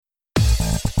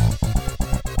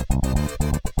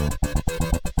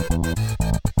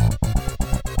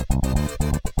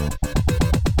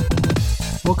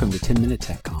Welcome to 10-Minute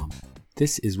Tech Comm.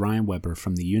 This is Ryan Weber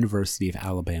from the University of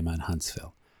Alabama in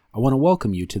Huntsville. I want to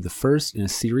welcome you to the first in a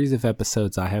series of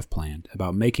episodes I have planned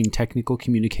about making technical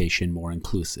communication more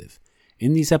inclusive.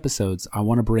 In these episodes, I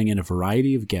want to bring in a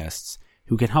variety of guests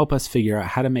who can help us figure out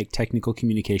how to make technical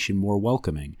communication more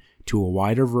welcoming to a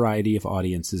wider variety of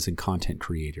audiences and content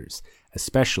creators,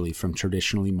 especially from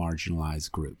traditionally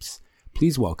marginalized groups.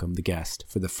 Please welcome the guest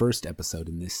for the first episode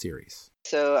in this series.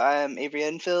 So I'm Avery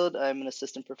Edenfield. I'm an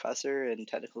assistant professor in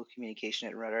technical communication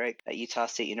and rhetoric at Utah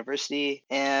State University.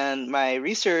 And my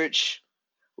research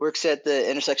works at the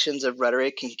intersections of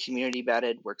rhetoric and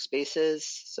community-bounded workspaces.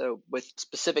 So with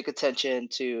specific attention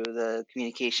to the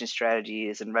communication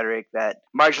strategies and rhetoric that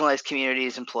marginalized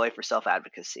communities employ for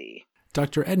self-advocacy.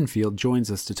 Dr. Edenfield joins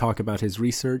us to talk about his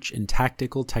research in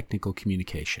tactical technical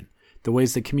communication, the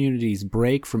ways that communities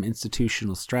break from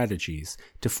institutional strategies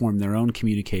to form their own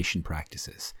communication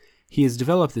practices. He has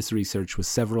developed this research with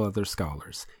several other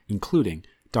scholars, including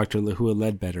Dr. Lehua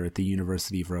Ledbetter at the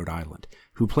University of Rhode Island,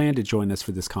 who planned to join us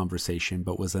for this conversation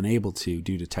but was unable to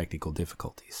due to technical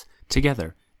difficulties.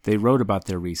 Together, they wrote about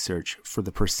their research for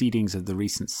the proceedings of the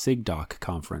recent SIGDoc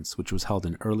conference, which was held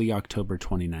in early October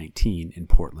 2019 in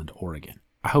Portland, Oregon.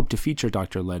 I hope to feature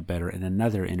Dr. Ledbetter in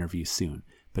another interview soon,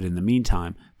 but in the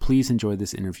meantime, please enjoy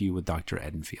this interview with Dr.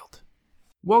 Edenfield.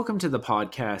 Welcome to the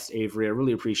podcast, Avery. I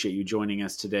really appreciate you joining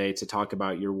us today to talk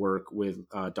about your work with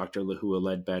Dr. Lehua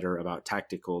Ledbetter about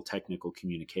tactical technical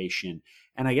communication.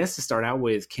 And I guess to start out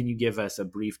with, can you give us a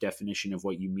brief definition of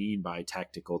what you mean by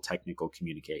tactical technical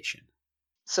communication?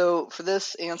 So for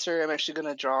this answer, I'm actually going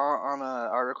to draw on an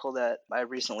article that I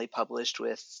recently published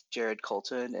with Jared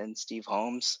Colton and Steve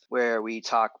Holmes, where we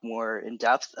talk more in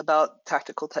depth about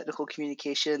tactical technical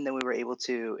communication than we were able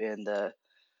to in the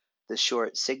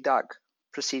short SIGDoc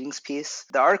proceedings piece.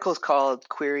 The article is called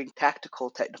Querying Tactical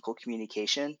Technical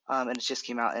Communication, and it just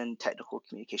came out in Technical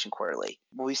Communication Quarterly.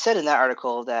 What we said in that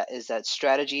article is that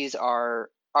strategies are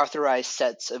authorized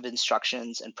sets of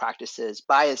instructions and practices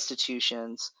by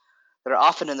institutions that are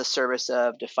often in the service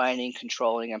of defining,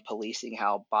 controlling, and policing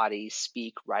how bodies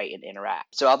speak, write, and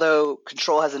interact. So although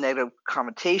control has a negative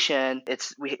connotation,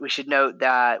 we should note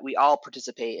that we all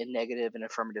participate in negative and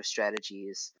affirmative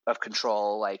strategies of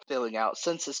control, like filling out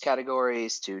census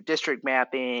categories to district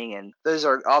mapping, and those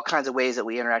are all kinds of ways that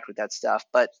we interact with that stuff.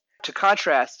 But to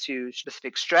contrast to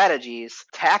specific strategies,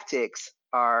 tactics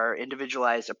are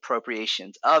individualized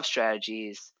appropriations of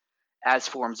strategies as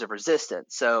forms of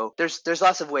resistance. So there's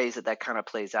lots of ways that kind of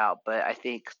plays out, but I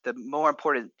think the more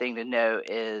important thing to note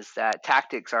is that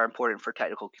tactics are important for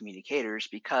technical communicators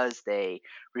because they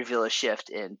reveal a shift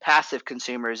in passive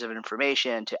consumers of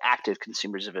information to active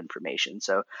consumers of information.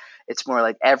 So it's more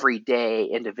like everyday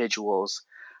individuals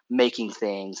making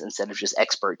things instead of just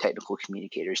expert technical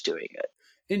communicators doing it.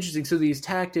 Interesting. So these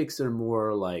tactics are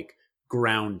more like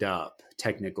ground up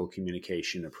technical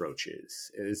communication approaches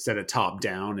instead of top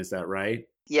down. Is that right?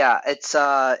 Yeah, it's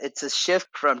a shift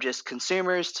from just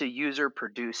consumers to user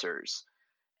producers.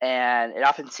 And it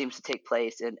often seems to take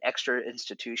place in extra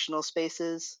institutional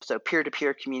spaces. So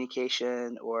peer-to-peer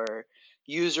communication or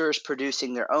users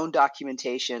producing their own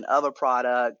documentation of a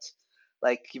product.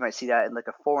 Like you might see that in like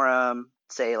a forum,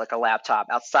 say like a laptop.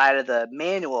 Outside of the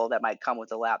manual that might come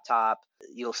with a laptop,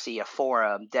 you'll see a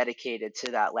forum dedicated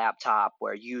to that laptop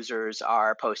where users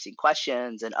are posting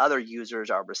questions and other users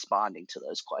are responding to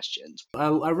those questions. I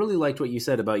really liked what you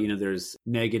said about, there's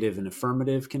negative and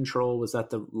affirmative control. Was that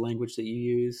the language that you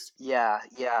used? Yeah.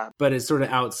 But it's sort of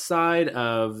outside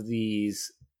of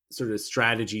these sort of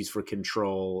strategies for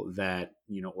control that,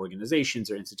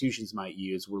 organizations or institutions might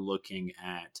use. We're looking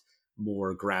at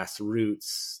more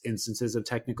grassroots instances of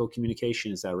technical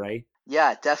communication. Is that right?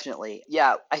 Yeah, definitely.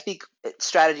 Yeah, I think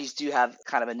strategies do have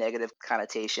kind of a negative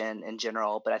connotation in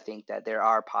general, but I think that there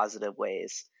are positive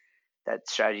ways that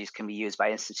strategies can be used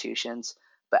by institutions.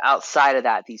 But outside of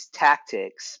that, these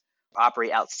tactics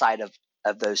operate outside of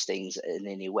those things in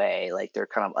any way. Like they're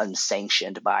kind of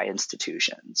unsanctioned by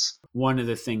institutions. One of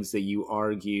the things that you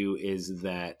argue is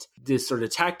that this sort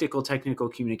of tactical technical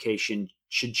communication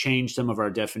should change some of our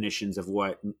definitions of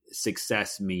what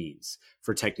success means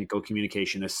for technical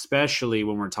communication, especially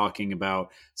when we're talking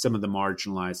about some of the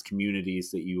marginalized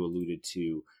communities that you alluded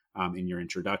to in your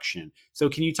introduction. So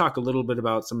can you talk a little bit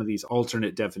about some of these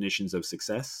alternate definitions of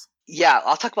success? Yeah,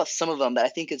 I'll talk about some of them, but I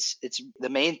think it's the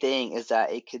main thing is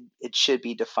that it should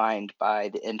be defined by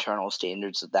the internal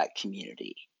standards of that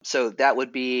community. So that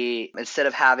would be, instead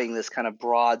of having this kind of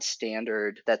broad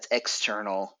standard that's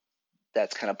external,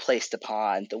 that's kind of placed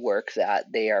upon the work that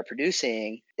they are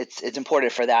producing, it's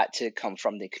important for that to come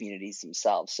from the communities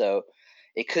themselves. So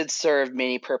it could serve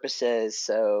many purposes,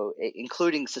 so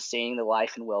including sustaining the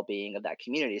life and well-being of that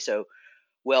community. So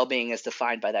well-being is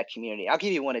defined by that community. I'll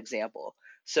give you one example.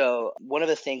 So one of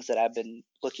the things that I've been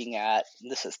looking at,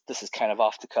 this is kind of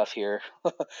off the cuff here.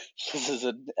 This is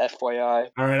an FYI.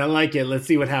 All right, I like it. Let's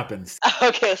see what happens.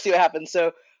 Okay, let's see what happens.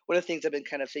 So one of the things I've been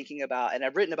kind of thinking about, and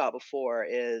I've written about before,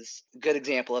 is a good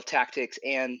example of tactics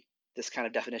and this kind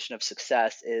of definition of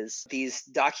success is these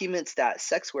documents that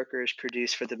sex workers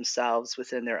produce for themselves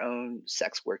within their own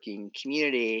sex working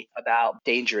community about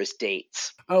dangerous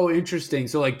dates. Oh, interesting.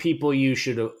 So like people you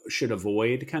should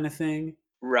avoid kind of thing?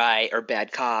 Right, or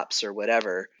bad cops or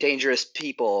whatever. Dangerous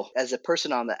people. As a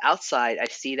person on the outside, I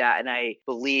see that and I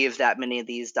believe that many of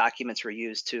these documents were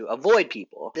used to avoid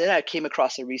people. Then I came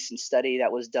across a recent study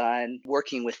that was done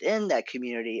working within that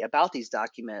community about these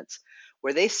documents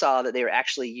where they saw that they were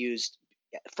actually used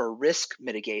for risk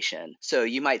mitigation. So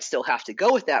you might still have to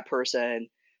go with that person,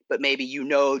 but maybe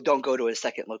don't go to a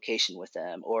second location with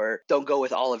them, or don't go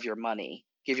with all of your money.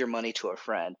 Give your money to a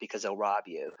friend because they'll rob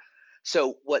you.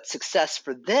 So what success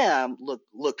for them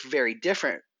looked very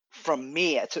different from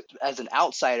me as an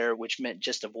outsider, which meant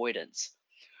just avoidance.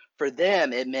 For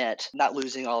them, it meant not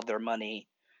losing all of their money,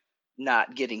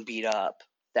 not getting beat up,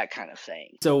 that kind of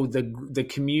thing. So the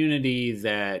community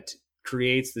that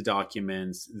creates the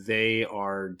documents, they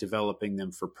are developing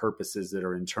them for purposes that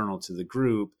are internal to the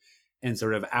group, and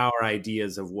sort of our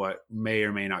ideas of what may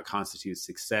or may not constitute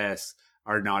success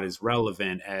are not as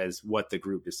relevant as what the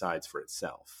group decides for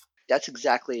itself. That's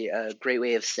exactly a great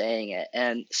way of saying it.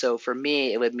 And so for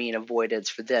me, it would mean avoidance.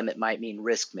 For them, it might mean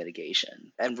risk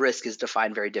mitigation. And risk is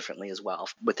defined very differently as well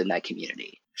within that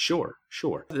community. Sure.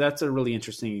 That's a really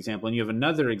interesting example. And you have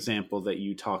another example that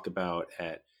you talk about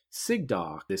at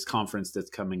SIGDOC, this conference that's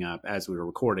coming up as we were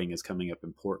recording is coming up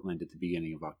in Portland at the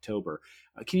beginning of October.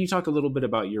 Can you talk a little bit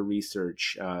about your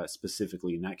research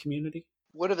specifically in that community?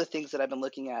 One of the things that I've been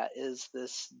looking at is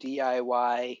this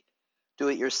DIY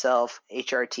do-it-yourself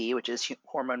HRT, which is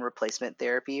hormone replacement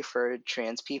therapy for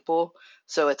trans people.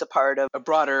 So it's a part of a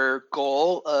broader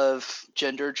goal of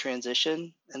gender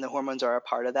transition, and the hormones are a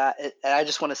part of that. And I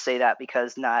just want to say that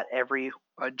because not every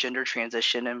gender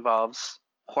transition involves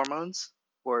hormones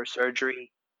or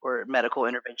surgery or medical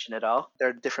intervention at all. There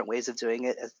are different ways of doing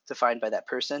it as defined by that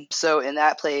person. So in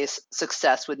that place,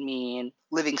 success would mean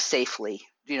living safely,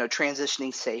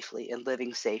 transitioning safely and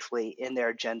living safely in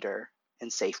their gender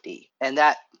and safety. And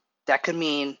that could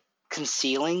mean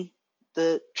concealing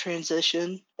the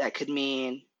transition. That could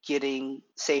mean getting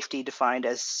safety defined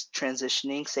as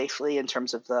transitioning safely in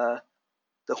terms of the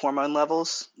hormone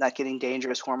levels, not getting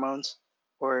dangerous hormones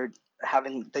or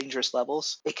having dangerous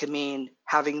levels. It could mean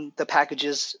having the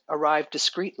packages arrive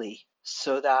discreetly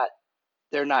so that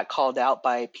they're not called out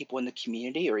by people in the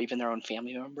community or even their own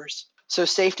family members. So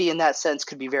safety in that sense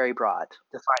could be very broad,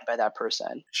 defined by that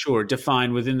person. Sure,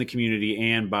 defined within the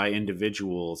community and by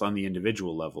individuals on the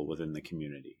individual level within the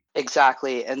community.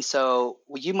 Exactly. And so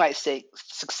you might say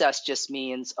success just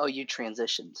means, you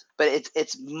transitioned. But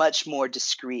it's much more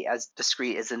discrete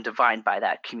as in defined by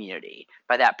that community,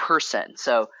 by that person.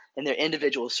 So in their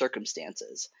individual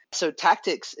circumstances. So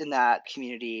tactics in that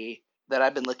community that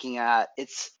I've been looking at,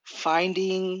 it's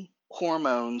finding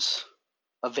hormones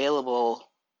available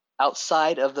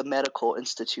outside of the medical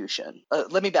institution.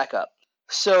 Let me back up.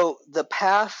 So the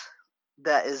path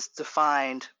that is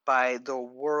defined by the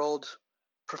World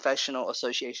Professional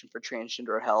Association for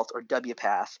Transgender Health, or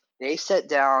WPATH, they set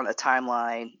down a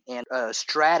timeline and a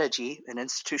strategy, an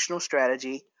institutional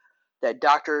strategy that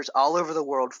doctors all over the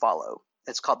world follow.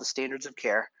 It's called the Standards of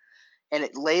Care. And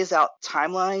it lays out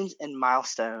timelines and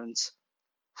milestones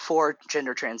for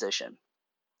gender transition.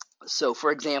 So,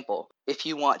 for example, if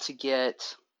you want to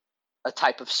get a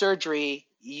type of surgery,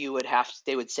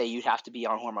 they would say you'd have to be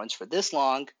on hormones for this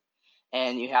long,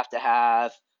 and you have to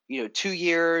have 2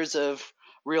 years of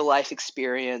real life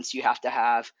experience. You have to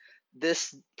have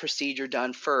this procedure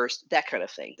done first, that kind of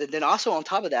thing. Then also on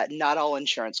top of that, not all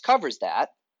insurance covers that.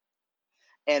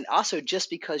 And also, just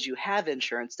because you have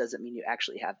insurance doesn't mean you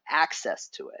actually have access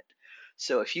to it.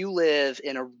 So if you live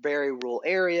in a very rural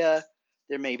area,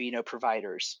 there may be no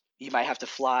providers. You might have to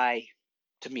fly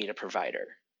to meet a provider,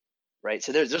 right?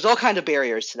 So there's all kinds of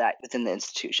barriers to that within the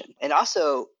institution. And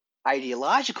also,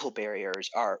 ideological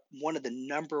barriers are one of the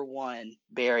number one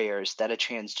barriers that a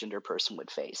transgender person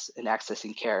would face in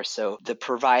accessing care. So the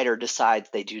provider decides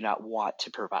they do not want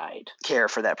to provide care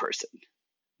for that person.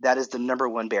 That is the number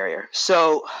one barrier.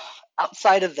 So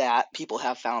outside of that, people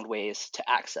have found ways to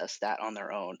access that on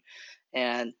their own.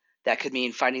 And that could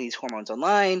mean finding these hormones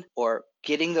online or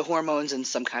getting the hormones in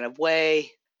some kind of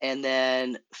way, and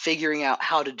then figuring out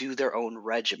how to do their own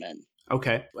regimen.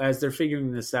 Okay. As they're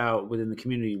figuring this out within the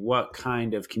community, what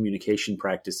kind of communication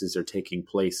practices are taking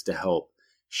place to help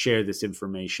share this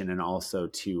information and also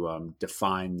to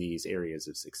define these areas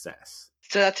of success?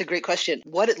 So that's a great question.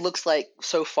 What it looks like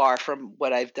so far from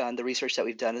what I've done, the research that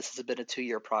we've done, this has been a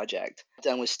 2-year project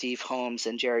done with Steve Holmes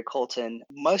and Jared Colton.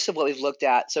 Most of what we've looked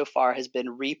at so far has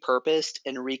been repurposed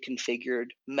and reconfigured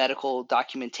medical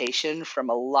documentation from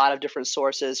a lot of different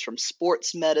sources, from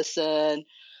sports medicine,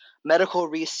 medical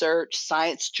research,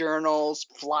 science journals,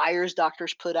 flyers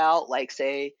doctors put out, like,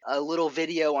 say, a little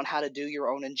video on how to do your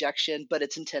own injection, but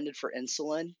it's intended for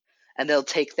insulin. And they'll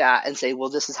take that and say, well,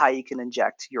 this is how you can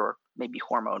inject your maybe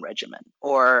hormone regimen,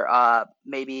 or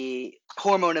maybe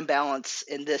hormone imbalance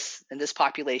in this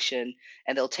population,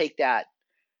 and they'll take that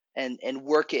and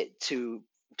work it to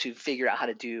figure out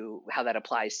how that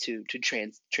applies to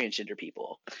transgender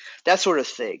people, that sort of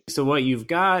thing. So what you've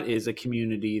got is a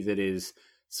community that is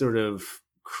sort of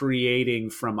creating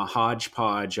from a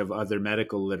hodgepodge of other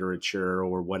medical literature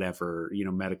or whatever,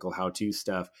 medical how-to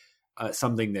stuff,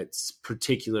 something that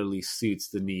particularly suits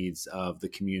the needs of the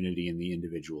community and the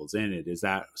individuals in it. Is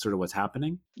that sort of what's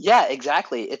happening? Yeah,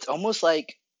 exactly. It's almost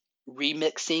like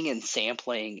remixing and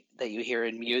sampling that you hear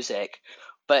in music,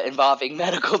 but involving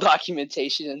medical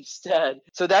documentation instead.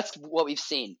 So that's what we've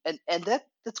seen. And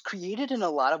that's created in a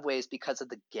lot of ways because of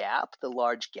the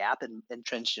large gap in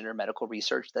transgender medical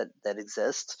research that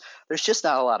exists. There's just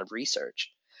not a lot of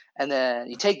research. And then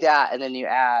you take that and then you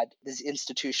add these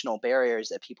institutional barriers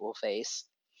that people face.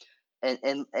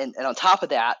 And on top of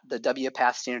that, the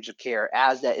WPATH standards of care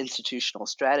as that institutional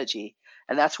strategy.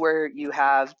 And that's where you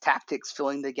have tactics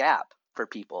filling the gap for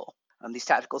people, these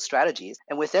tactical strategies.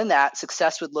 And within that,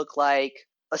 success would look like,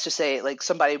 let's just say, like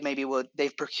somebody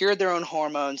they've procured their own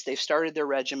hormones, they've started their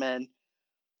regimen.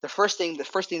 The first thing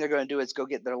they're going to do is go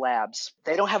get their labs.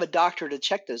 They don't have a doctor to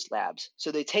check those labs.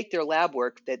 So they take their lab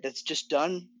work that's just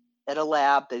done at a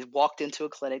lab. They've walked into a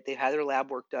clinic, they've had their lab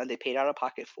work done, they paid out of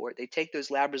pocket for it. They take those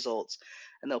lab results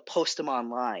and they'll post them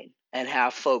online and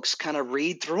have folks kind of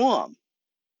read through them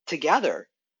together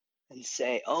and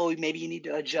say, oh, maybe you need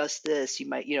to adjust this. You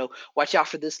might, watch out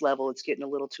for this level. It's getting a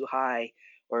little too high,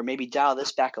 or maybe dial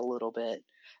this back a little bit.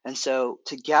 And so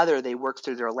together they work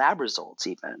through their lab results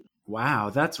even. Wow,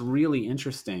 that's really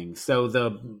interesting. So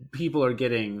the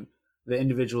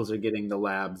individuals are getting the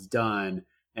labs done,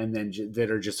 and then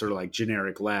that are just sort of like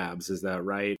generic labs. Is that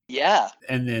right? Yeah.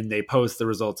 And then they post the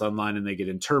results online and they get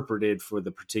interpreted for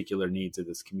the particular needs of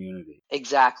this community.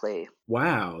 Exactly.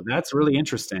 Wow, that's really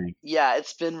interesting. Yeah,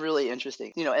 it's been really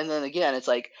interesting. And then again, it's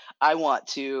like, I want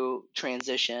to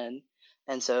transition.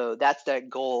 And so that's that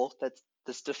goal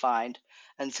that's defined.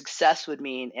 And success would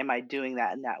mean, am I doing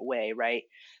that in that way, right?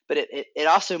 But it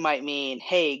also might mean,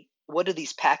 hey, what do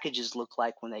these packages look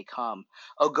like when they come?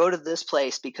 Oh, go to this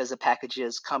place because the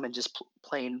packages come in just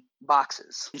plain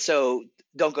boxes. And so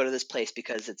don't go to this place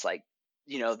because it's like,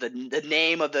 the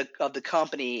name of the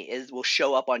company will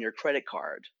show up on your credit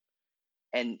card.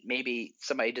 And maybe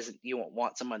you won't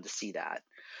want someone to see that,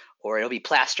 or it'll be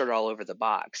plastered all over the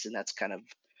box. And that's kind of,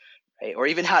 right? Or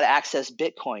even how to access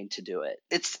Bitcoin to do it.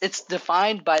 It's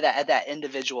defined by that at that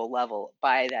individual level,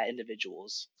 by that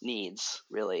individual's needs,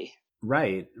 really.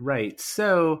 Right.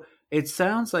 So it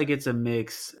sounds like it's a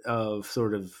mix of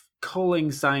sort of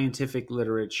culling scientific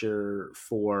literature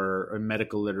or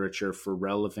medical literature for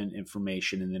relevant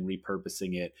information and then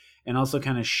repurposing it, and also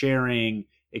kind of sharing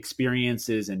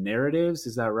experiences and narratives.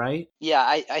 Is that right? Yeah,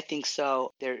 I think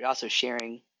so. They're also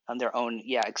sharing their own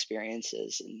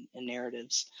experiences and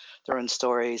narratives, their own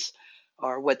stories,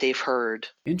 or what they've heard.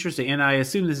 Interesting. And I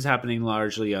assume this is happening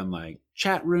largely on like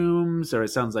chat rooms, or it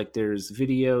sounds like there's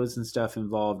videos and stuff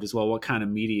involved as well. What kind of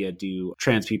media do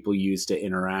trans people use to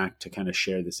interact to kind of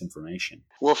share this information?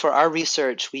 Well, for our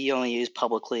research, we only use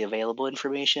publicly available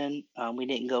information. We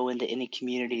didn't go into any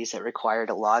communities that required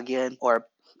a login or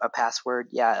a password.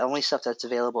 Yeah, only stuff that's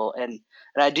available. And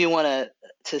I do want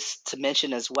to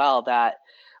mention as well that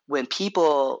when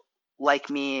people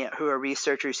like me who are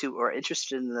researchers who are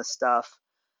interested in this stuff,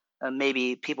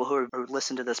 maybe people who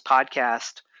listen to this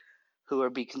podcast who will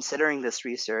be considering this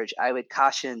research, I would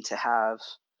caution to have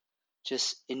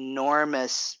just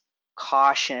enormous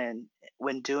caution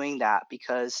when doing that,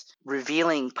 because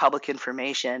revealing public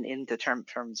information in the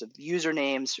terms of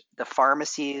usernames, the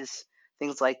pharmacies,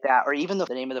 things like that, or even the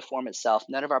name of the forum itself,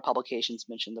 none of our publications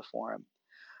mention the forum.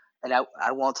 And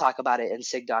I won't talk about it in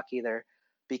SIGDoc either,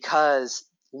 because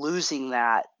losing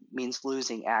that means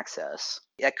losing access.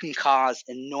 That can cause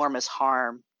enormous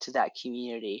harm to that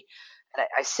community. And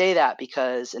I say that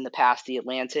because in the past, The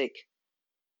Atlantic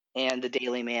and the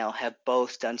Daily Mail have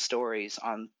both done stories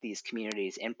on these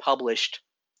communities and published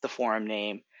the forum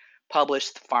name,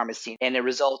 published the pharmacy, and it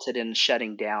resulted in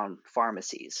shutting down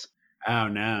pharmacies. Oh,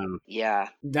 no. Yeah.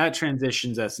 That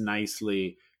transitions us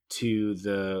nicely to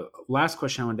the last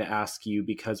question I wanted to ask you,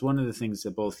 because one of the things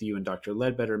that both you and Dr.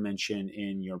 Ledbetter mentioned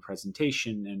in your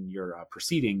presentation and your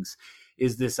proceedings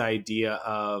is this idea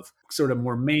of sort of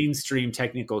more mainstream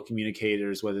technical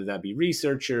communicators, whether that be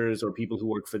researchers or people who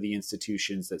work for the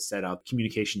institutions that set out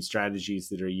communication strategies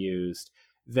that are used,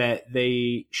 that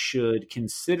they should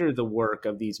consider the work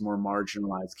of these more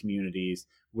marginalized communities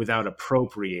without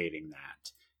appropriating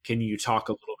that. Can you talk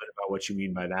a little bit about what you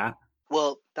mean by that?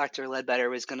 Well, Dr. Ledbetter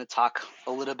was going to talk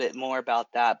a little bit more about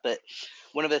that, but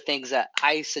one of the things that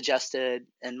I suggested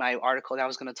in my article that I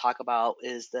was going to talk about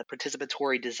is the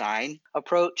participatory design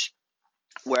approach,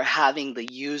 where having the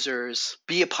users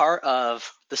be a part of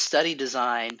the study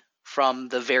design from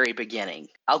the very beginning.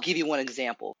 I'll give you one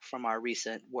example from our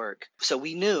recent work. So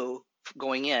we knew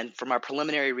going in from our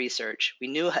preliminary research, we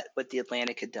knew what the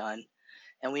Atlantic had done,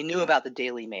 and we knew about the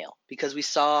Daily Mail because we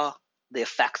saw the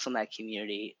effects on that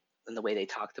community and the way they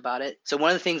talked about it. So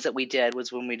one of the things that we did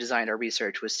was when we designed our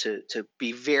research was to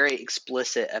be very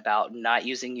explicit about not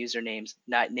using usernames,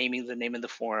 not naming the name of the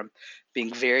forum,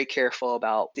 being very careful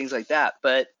about things like that.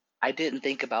 But I didn't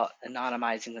think about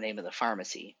anonymizing the name of the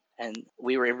pharmacy. And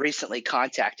we were recently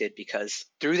contacted because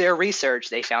through their research,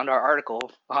 they found our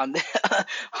article on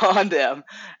them,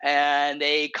 and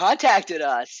they contacted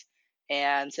us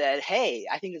and said, hey,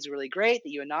 I think it's really great that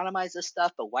you anonymize this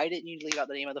stuff, but why didn't you leave out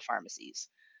the name of the pharmacies?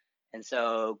 And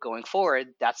so going forward,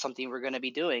 that's something we're going to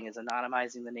be doing, is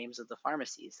anonymizing the names of the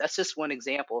pharmacies. That's just one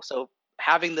example. So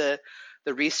having the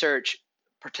research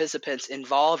participants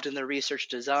involved in the research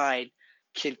design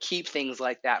can keep things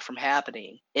like that from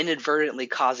happening, inadvertently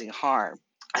causing harm.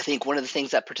 I think one of the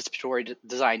things that participatory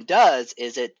design does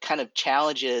is it kind of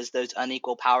challenges those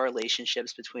unequal power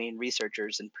relationships between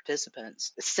researchers and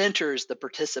participants. It centers the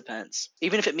participants,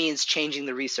 even if it means changing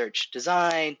the research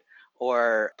design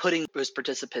or putting those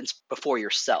participants before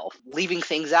yourself, leaving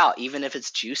things out, even if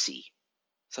it's juicy.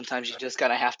 Sometimes you just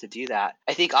gotta have to do that.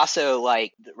 I think also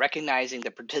like recognizing the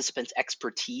participants'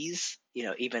 expertise,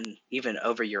 even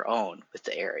over your own with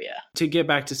the area. To get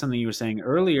back to something you were saying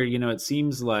earlier, it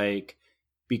seems like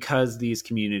because these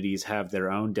communities have their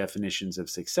own definitions of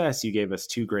success, you gave us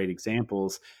two great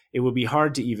examples. It would be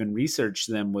hard to even research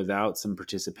them without some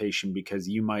participation, because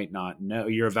you might not know,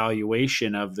 your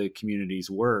evaluation of the community's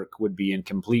work would be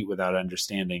incomplete without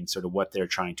understanding sort of what they're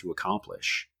trying to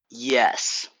accomplish.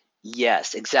 Yes,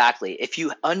 exactly. If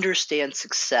you understand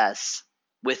success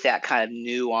with that kind of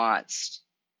nuanced,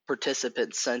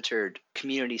 participant-centered,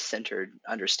 community-centered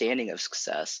understanding of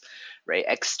success, right?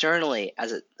 Externally,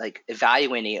 as it like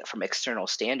evaluating it from external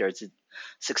standards,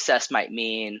 success might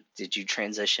mean, did you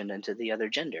transition into the other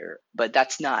gender? But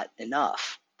that's not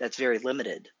enough. That's very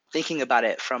limited. Thinking about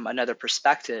it from another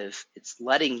perspective, it's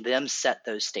letting them set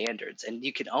those standards. And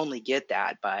you can only get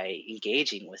that by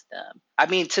engaging with them. I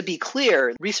mean, to be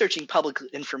clear, researching public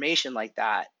information like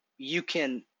that, you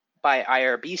can, by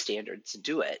IRB standards,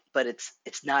 do it, but it's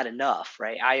not enough,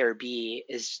 right? IRB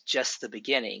is just the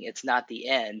beginning. It's not the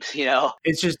end,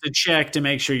 It's just a check to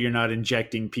make sure you're not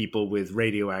injecting people with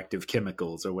radioactive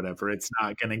chemicals or whatever. It's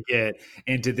not going to get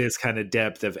into this kind of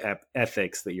depth of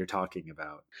ethics that you're talking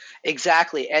about.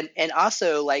 Exactly. And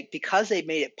also, like, because they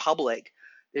made it public,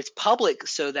 it's public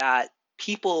so that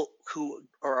people who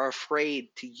are afraid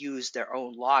to use their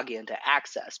own login to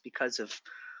access because of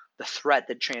the threat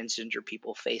that transgender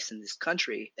people face in this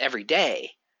country every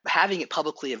day, having it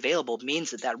publicly available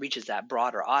means that reaches that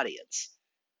broader audience.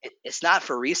 It's not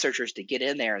for researchers to get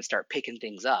in there and start picking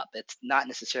things up. It's not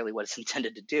necessarily what it's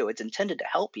intended to do. It's intended to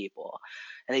help people,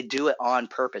 and they do it on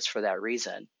purpose for that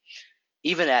reason.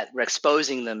 Even at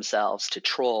exposing themselves to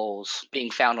trolls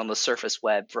being found on the surface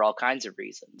web for all kinds of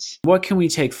reasons. What can we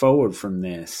take forward from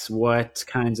this? What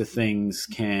kinds of things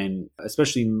can,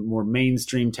 especially more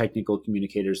mainstream technical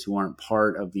communicators who aren't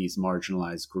part of these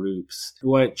marginalized groups,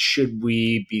 what should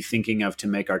we be thinking of to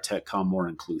make our tech comm more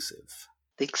inclusive?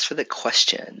 Thanks for the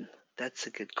question. That's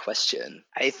a good question.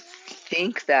 I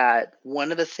think that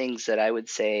one of the things that I would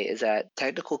say is that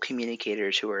technical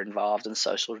communicators who are involved in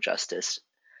social justice,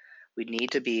 we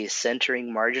need to be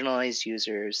centering marginalized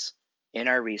users in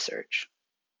our research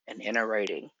and in our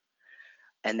writing.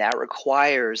 And that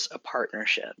requires a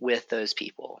partnership with those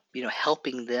people,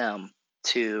 helping them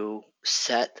to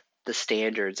set the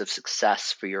standards of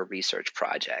success for your research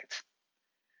project.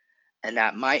 And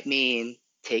that might mean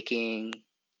taking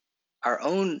our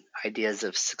own ideas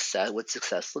of success, what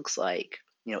success looks like.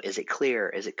 Is it clear?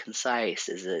 Is it concise?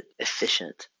 Is it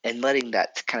efficient? And letting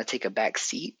that kind of take a back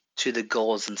seat to the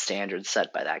goals and standards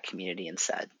set by that community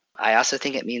instead. I also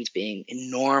think it means being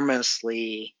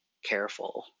enormously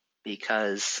careful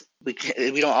because we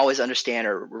don't always understand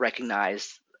or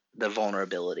recognize the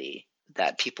vulnerability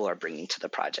that people are bringing to the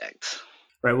project.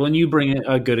 Right. Well, and you bring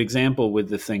a good example with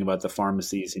the thing about the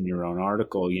pharmacies in your own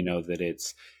article, that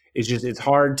it's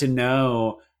hard to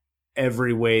know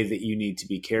every way that you need to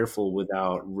be careful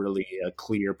without really a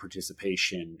clear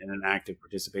participation and an active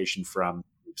participation from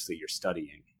groups that you're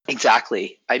studying.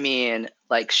 Exactly. I mean,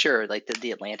 sure, did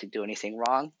the Atlantic do anything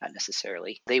wrong? Not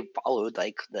necessarily. They followed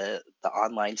the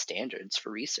online standards for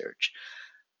research,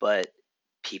 but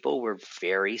people were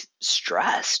very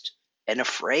stressed and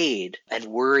afraid and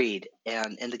worried.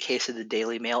 And in the case of the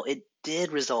Daily Mail, it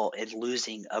did result in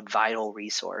losing a vital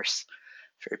resource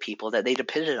for people that they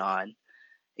depended on.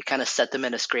 It kind of set them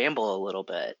in a scramble a little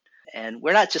bit. And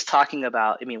we're not just talking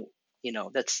about,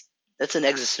 that's an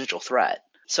existential threat.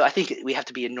 So I think we have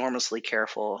to be enormously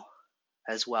careful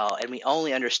as well. And we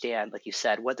only understand, like you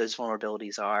said, what those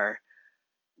vulnerabilities are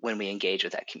when we engage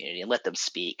with that community and let them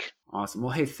speak. Awesome.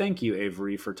 Well, hey, thank you,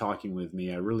 Avery, for talking with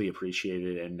me. I really appreciate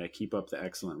it, and keep up the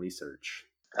excellent research.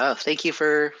 Oh, thank you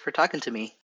for talking to me.